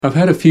I've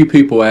had a few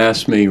people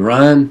ask me,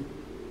 Ryan,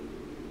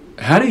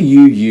 how do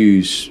you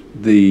use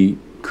the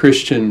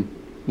Christian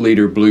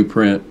Leader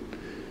Blueprint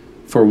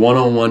for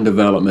one-on-one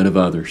development of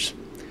others?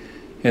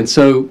 And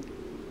so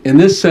in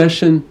this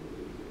session,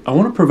 I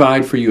want to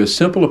provide for you a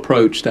simple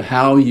approach to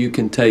how you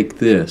can take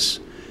this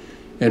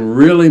and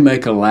really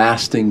make a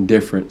lasting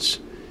difference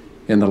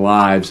in the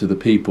lives of the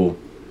people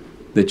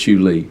that you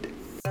lead.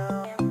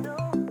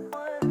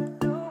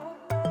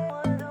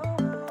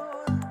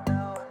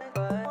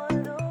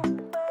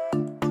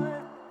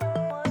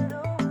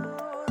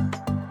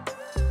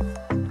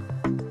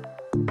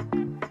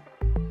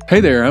 Hey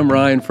there, I'm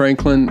Ryan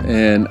Franklin,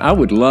 and I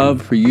would love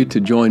for you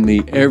to join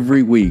me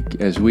every week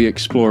as we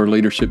explore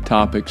leadership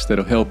topics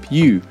that'll help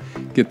you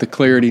get the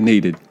clarity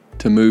needed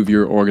to move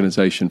your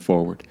organization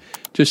forward.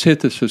 Just hit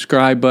the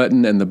subscribe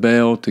button and the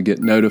bell to get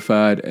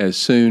notified as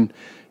soon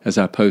as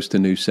I post a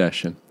new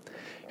session.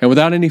 And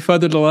without any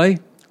further delay,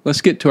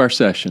 let's get to our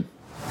session.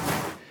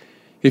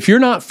 If you're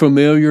not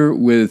familiar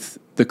with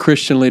the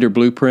Christian Leader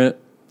Blueprint,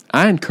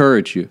 I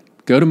encourage you,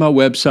 go to my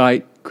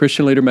website,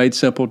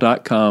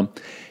 ChristianLeaderMadeSimple.com,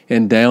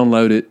 and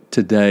download it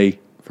today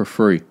for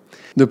free.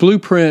 The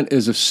Blueprint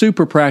is a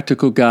super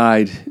practical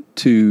guide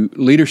to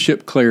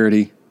leadership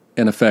clarity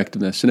and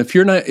effectiveness. And if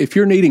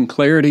you're needing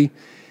clarity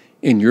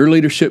in your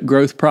leadership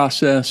growth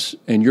process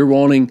and you're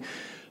wanting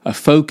a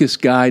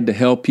focused guide to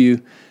help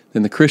you,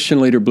 then the Christian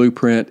Leader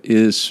Blueprint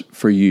is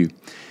for you.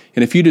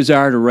 And if you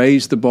desire to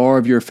raise the bar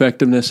of your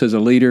effectiveness as a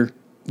leader,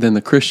 then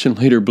the Christian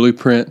Leader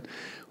Blueprint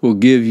will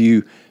give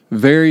you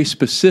very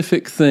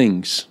specific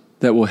things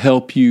that will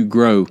help you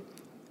grow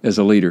as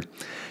a leader.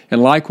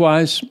 And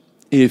likewise,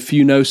 if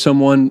you know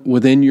someone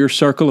within your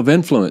circle of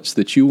influence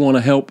that you want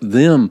to help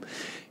them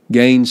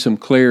gain some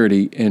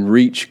clarity and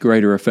reach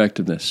greater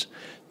effectiveness,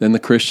 then the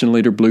Christian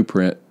Leader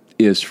Blueprint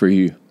is for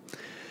you.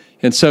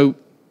 And so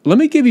let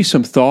me give you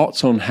some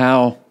thoughts on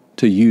how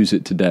to use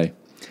it today.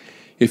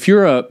 If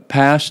you're a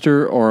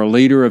pastor or a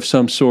leader of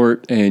some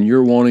sort and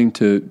you're wanting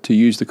to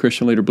use the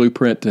Christian Leader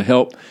Blueprint to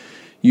help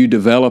you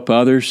develop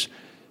others,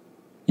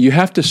 you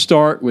have to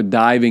start with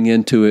diving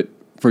into it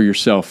for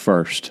yourself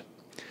first.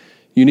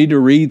 You need to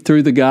read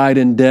through the guide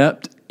in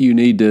depth. You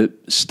need to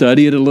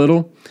study it a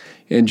little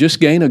and just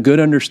gain a good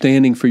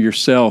understanding for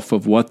yourself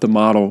of what the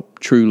model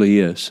truly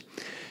is.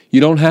 You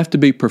don't have to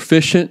be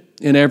proficient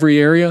in every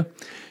area.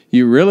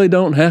 You really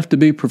don't have to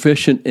be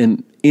proficient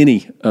in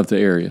any of the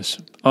areas.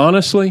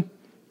 Honestly,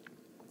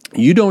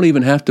 you don't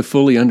even have to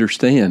fully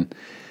understand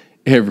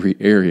every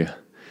area.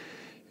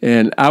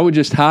 And I would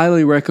just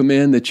highly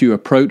recommend that you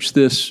approach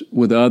this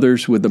with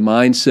others with the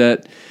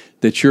mindset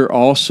that you're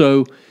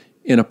also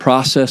in a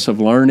process of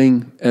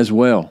learning as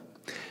well.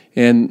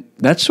 And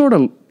that sort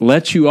of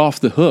lets you off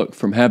the hook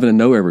from having to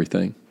know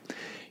everything.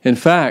 In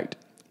fact,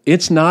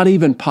 it's not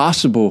even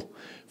possible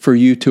for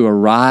you to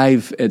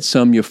arrive at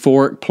some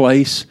euphoric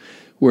place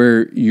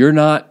where you're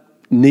not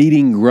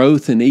needing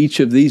growth in each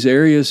of these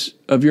areas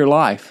of your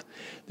life.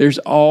 There's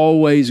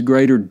always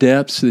greater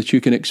depths that you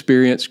can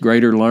experience,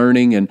 greater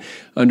learning and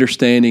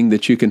understanding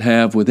that you can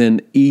have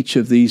within each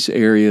of these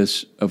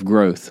areas of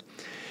growth.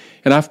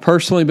 And I've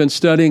personally been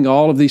studying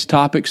all of these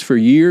topics for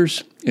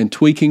years and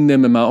tweaking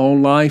them in my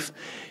own life,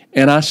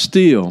 and I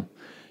still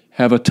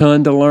have a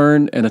ton to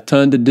learn and a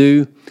ton to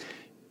do,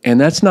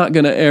 and that's not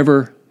going to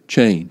ever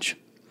change.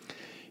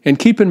 And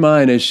keep in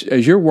mind, as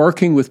you're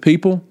working with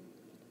people,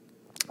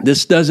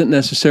 this doesn't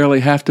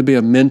necessarily have to be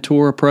a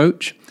mentor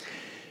approach.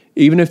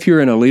 Even if you're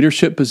in a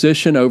leadership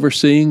position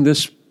overseeing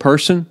this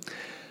person,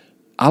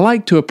 I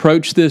like to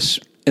approach this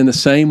in the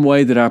same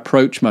way that I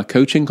approach my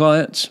coaching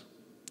clients.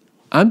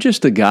 I'm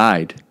just a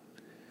guide.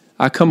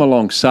 I come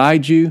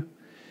alongside you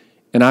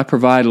and I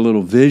provide a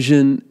little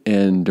vision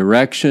and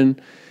direction,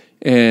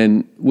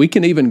 and we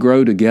can even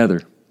grow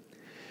together.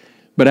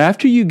 But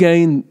after you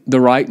gain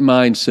the right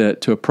mindset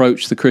to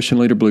approach the Christian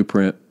Leader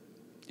Blueprint,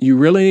 you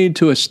really need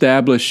to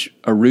establish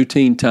a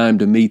routine time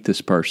to meet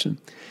this person.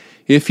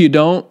 If you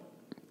don't,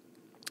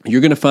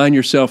 you're going to find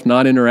yourself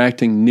not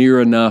interacting near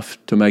enough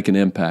to make an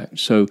impact.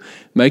 So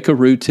make a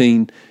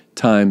routine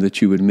time that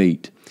you would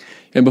meet.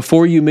 And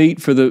before you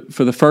meet for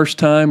the first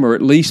time, or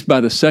at least by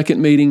the second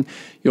meeting,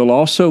 you'll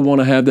also want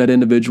to have that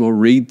individual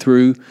read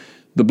through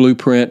the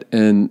blueprint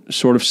and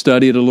sort of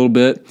study it a little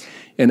bit.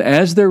 And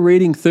as they're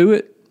reading through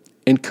it,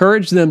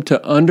 encourage them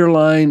to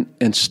underline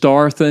and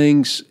star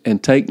things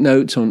and take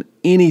notes on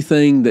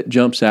anything that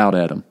jumps out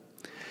at them.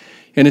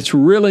 And it's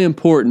really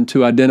important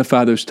to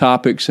identify those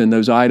topics and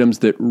those items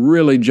that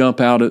really jump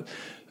out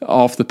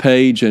off the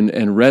page and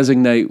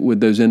resonate with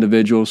those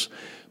individuals,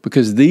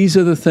 because these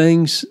are the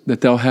things that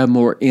they'll have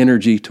more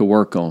energy to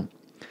work on.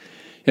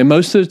 And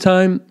most of the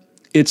time,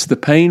 it's the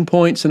pain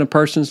points in a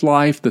person's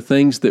life, the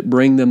things that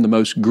bring them the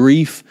most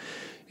grief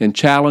and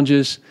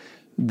challenges,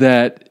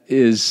 that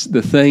is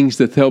the things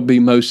that they'll be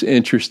most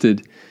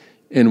interested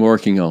in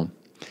working on.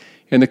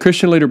 And the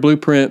Christian Leader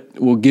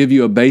Blueprint will give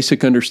you a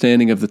basic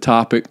understanding of the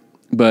topic,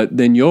 but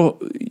then you'll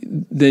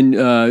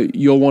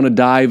want to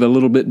dive a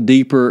little bit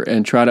deeper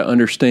and try to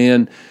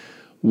understand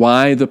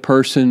why the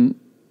person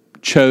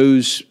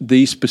chose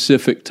these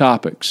specific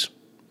topics.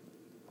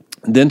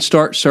 Then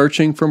start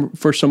searching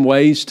for some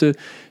ways to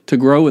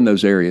grow in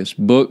those areas.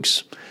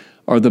 Books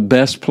are the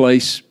best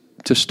place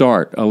to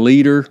start. A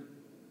leader,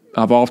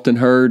 I've often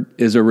heard,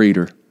 is a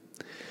reader.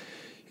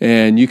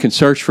 And you can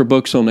search for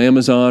books on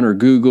Amazon or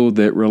Google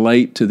that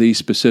relate to these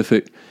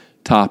specific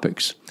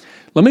topics.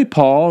 Let me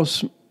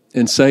pause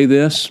and say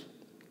this.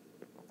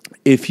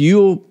 If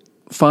you'll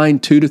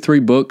find 2 to 3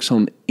 books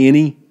on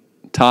any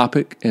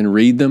topic and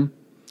read them,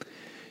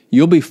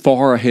 you'll be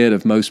far ahead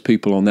of most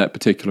people on that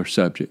particular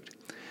subject.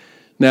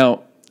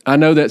 Now, I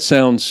know that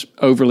sounds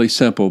overly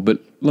simple, but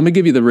let me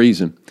give you the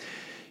reason.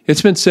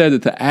 It's been said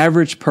that the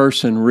average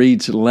person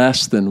reads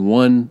less than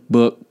 1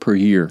 book per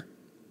year.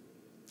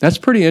 That's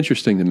pretty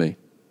interesting to me.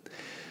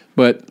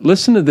 But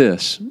listen to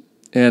this,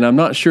 and I'm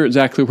not sure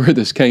exactly where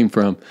this came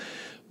from,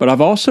 but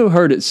I've also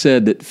heard it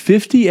said that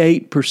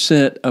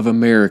 58% of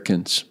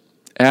Americans,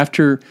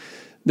 after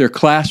their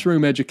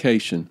classroom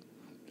education,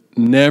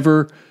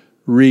 never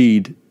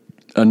read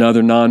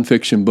another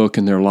nonfiction book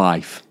in their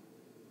life.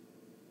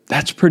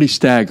 That's pretty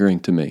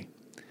staggering to me.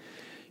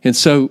 And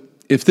so,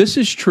 if this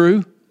is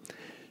true,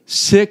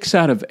 6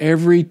 out of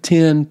every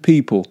 10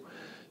 people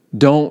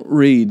don't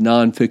read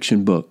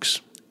nonfiction books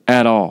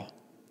at all.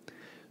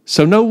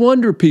 So no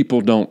wonder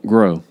people don't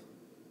grow.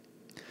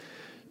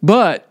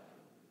 But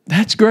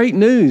that's great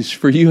news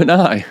for you and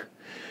I,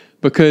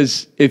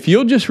 because if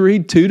you'll just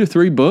read 2 to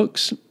 3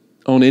 books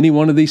on any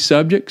one of these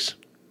subjects,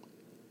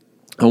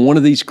 on one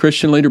of these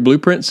Christian Leader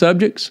Blueprint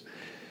subjects,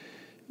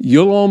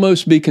 you'll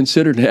almost be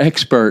considered an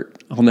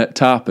expert on that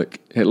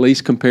topic, at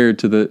least compared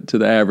to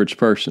the average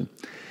person.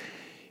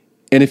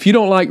 And if you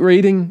don't like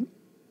reading,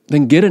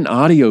 then get an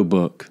audio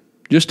book.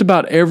 Just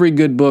about every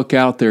good book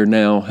out there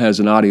now has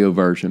an audio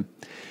version.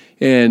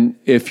 And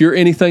if you're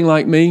anything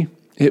like me,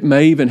 it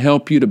may even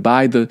help you to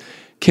buy the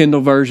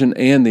Kindle version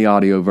and the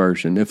audio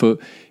version.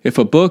 If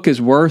a book is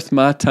worth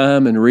my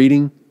time in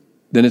reading,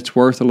 then it's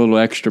worth a little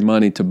extra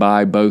money to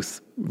buy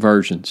both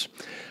versions.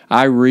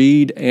 I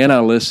read and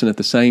I listen at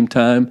the same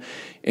time,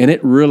 and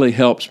it really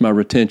helps my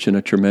retention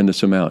a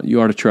tremendous amount.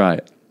 You ought to try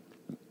it.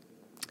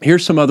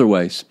 Here's some other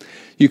ways.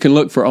 You can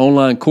look for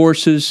online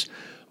courses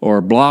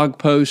or blog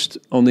posts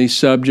on these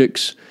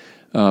subjects.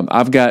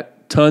 I've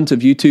got tons of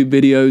YouTube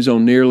videos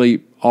on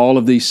nearly all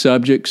of these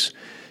subjects.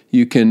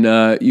 You can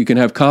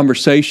have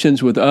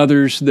conversations with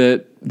others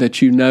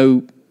that you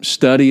know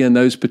study in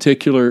those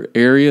particular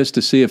areas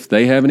to see if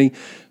they have any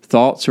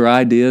thoughts or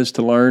ideas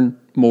to learn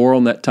more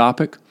on that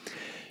topic.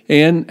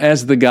 And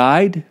as the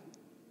guide,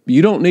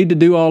 you don't need to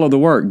do all of the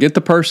work. Get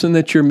the person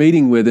that you're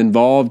meeting with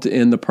involved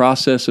in the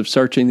process of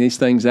searching these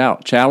things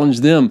out. Challenge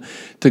them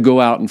to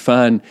go out and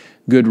find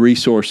good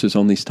resources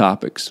on these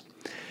topics.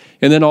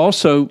 And then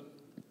also,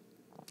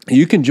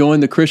 you can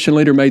join the Christian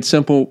Leader Made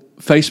Simple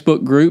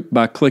Facebook group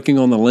by clicking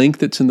on the link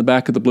that's in the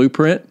back of the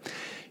blueprint.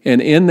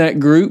 And in that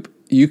group,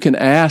 you can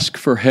ask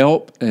for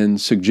help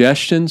and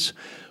suggestions,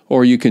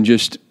 or you can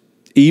just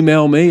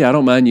email me. I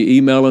don't mind you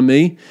emailing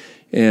me.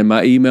 And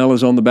my email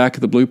is on the back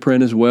of the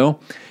blueprint as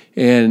well.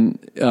 And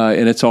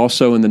it's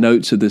also in the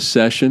notes of this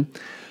session.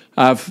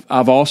 I've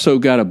also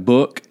got a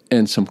book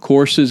and some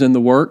courses in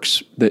the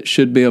works that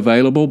should be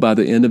available by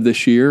the end of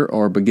this year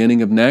or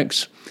beginning of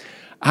next.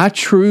 I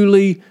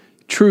truly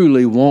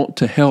want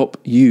to help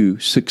you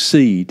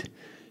succeed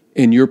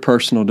in your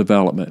personal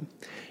development,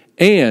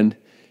 and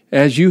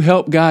as you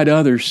help guide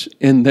others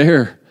in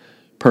their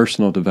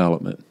personal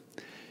development.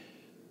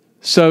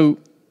 So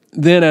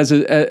then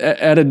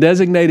at a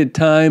designated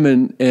time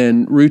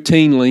and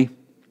routinely,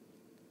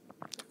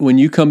 when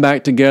you come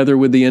back together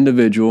with the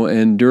individual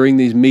and during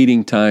these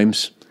meeting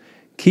times,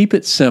 keep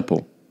it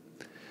simple.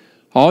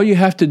 All you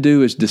have to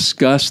do is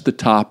discuss the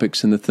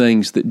topics and the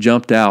things that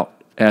jumped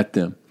out at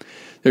them.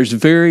 There's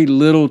very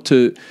little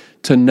to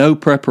no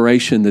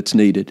preparation that's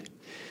needed.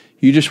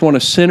 You just want to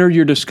center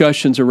your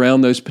discussions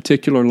around those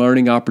particular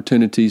learning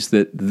opportunities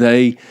that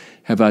they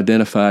have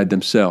identified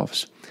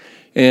themselves.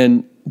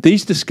 And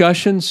these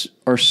discussions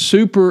are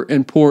super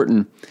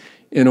important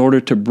in order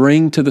to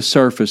bring to the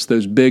surface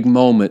those big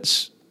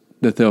moments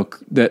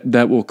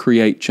that will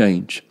create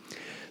change.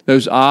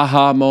 Those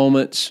aha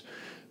moments,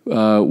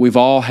 we've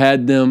all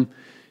had them.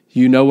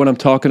 You know what I'm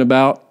talking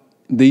about.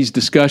 These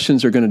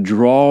discussions are going to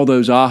draw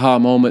those aha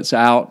moments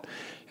out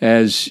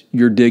as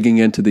you're digging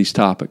into these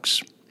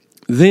topics.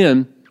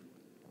 Then,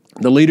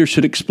 the leader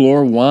should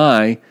explore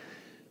why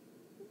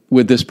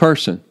with this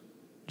person.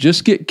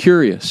 Just get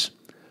curious.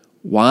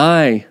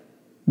 Why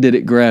did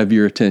it grab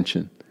your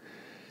attention?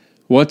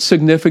 What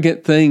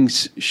significant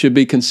things should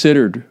be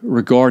considered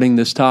regarding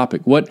this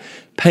topic? What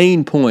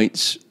pain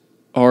points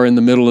are in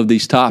the middle of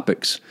these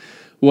topics?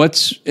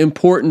 What's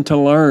important to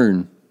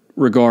learn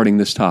regarding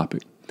this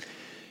topic?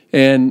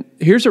 And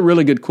here's a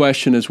really good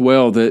question as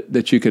well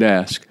that you could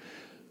ask.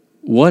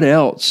 What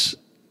else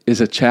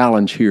is a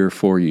challenge here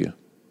for you?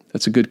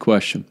 That's a good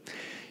question.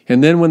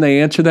 And then when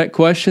they answer that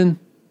question,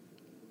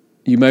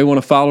 you may want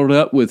to follow it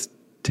up with,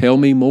 tell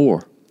me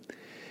more.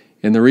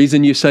 And the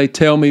reason you say,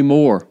 tell me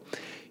more,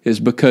 is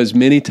because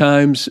many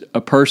times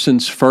a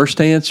person's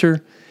first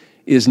answer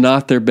is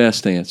not their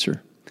best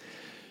answer.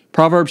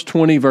 Proverbs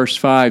 20 verse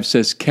 5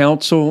 says,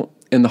 "Counsel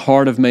in the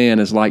heart of man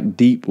is like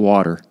deep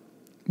water,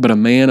 but a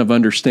man of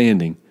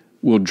understanding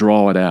will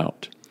draw it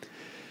out."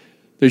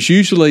 There's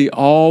usually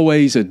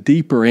always a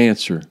deeper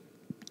answer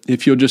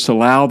if you'll just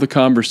allow the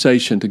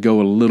conversation to go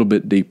a little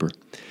bit deeper.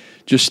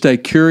 Just stay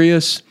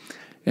curious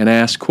and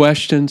ask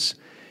questions.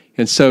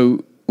 And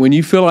so when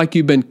you feel like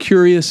you've been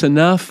curious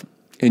enough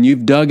and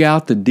you've dug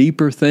out the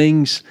deeper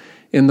things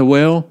in the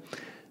well,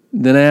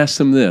 then ask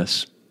them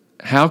this: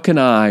 how can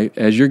I,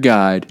 as your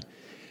guide,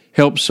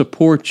 help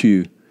support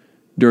you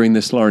during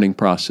this learning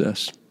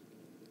process?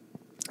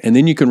 And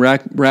then you can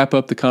wrap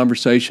up the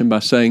conversation by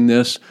saying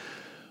this: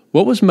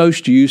 what was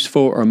most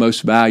useful or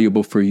most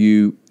valuable for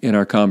you in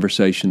our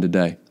conversation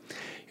today?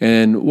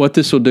 And what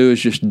this will do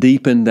is just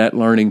deepen that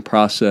learning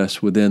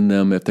process within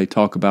them if they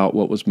talk about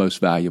what was most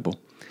valuable.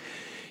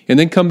 And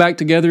then come back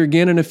together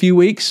again in a few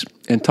weeks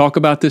and talk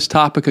about this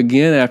topic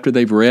again after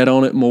they've read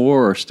on it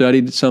more or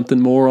studied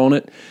something more on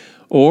it,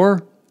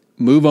 or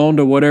move on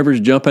to whatever's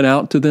jumping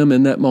out to them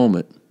in that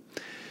moment.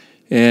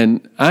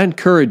 And I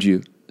encourage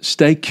you,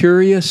 stay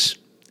curious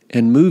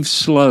and move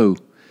slow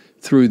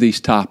through these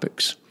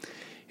topics.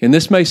 And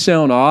this may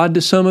sound odd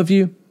to some of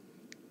you,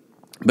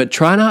 but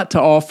try not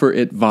to offer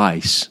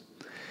advice.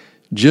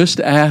 Just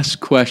ask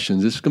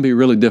questions. This is going to be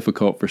really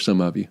difficult for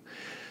some of you.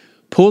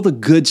 Pull the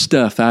good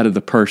stuff out of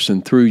the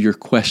person through your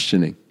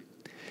questioning.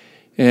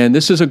 And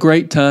this is a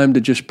great time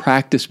to just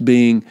practice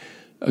being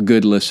a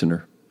good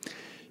listener.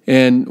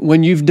 And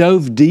when you've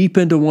dove deep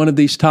into one of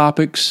these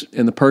topics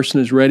and the person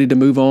is ready to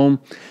move on,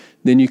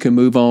 then you can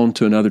move on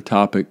to another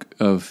topic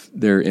of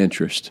their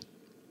interest.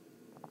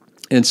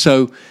 And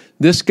so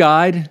this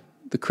guide,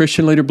 the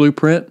Christian Leader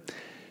Blueprint,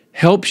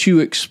 helps you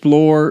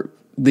explore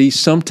these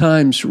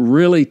sometimes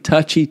really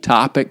touchy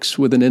topics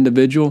with an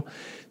individual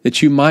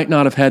that you might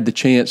not have had the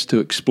chance to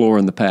explore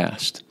in the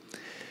past.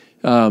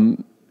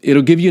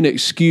 It'll give you an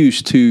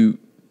excuse to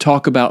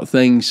talk about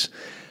things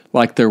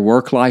like their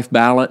work-life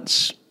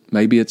balance.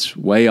 Maybe it's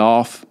way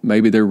off.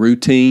 Maybe their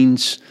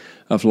routines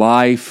of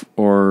life,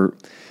 or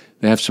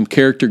they have some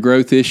character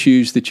growth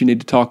issues that you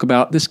need to talk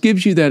about. This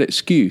gives you that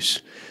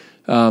excuse.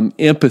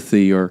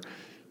 Empathy or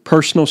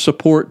personal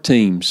support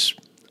teams,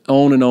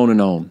 on and on and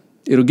on.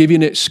 It'll give you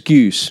an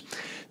excuse.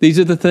 These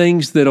are the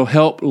things that'll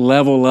help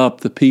level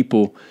up the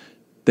people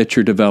that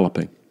you're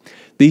developing.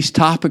 These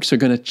topics are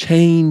going to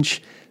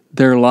change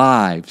their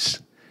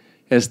lives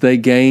as they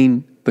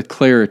gain the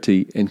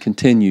clarity and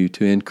continue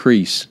to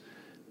increase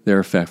their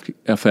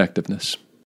effectiveness.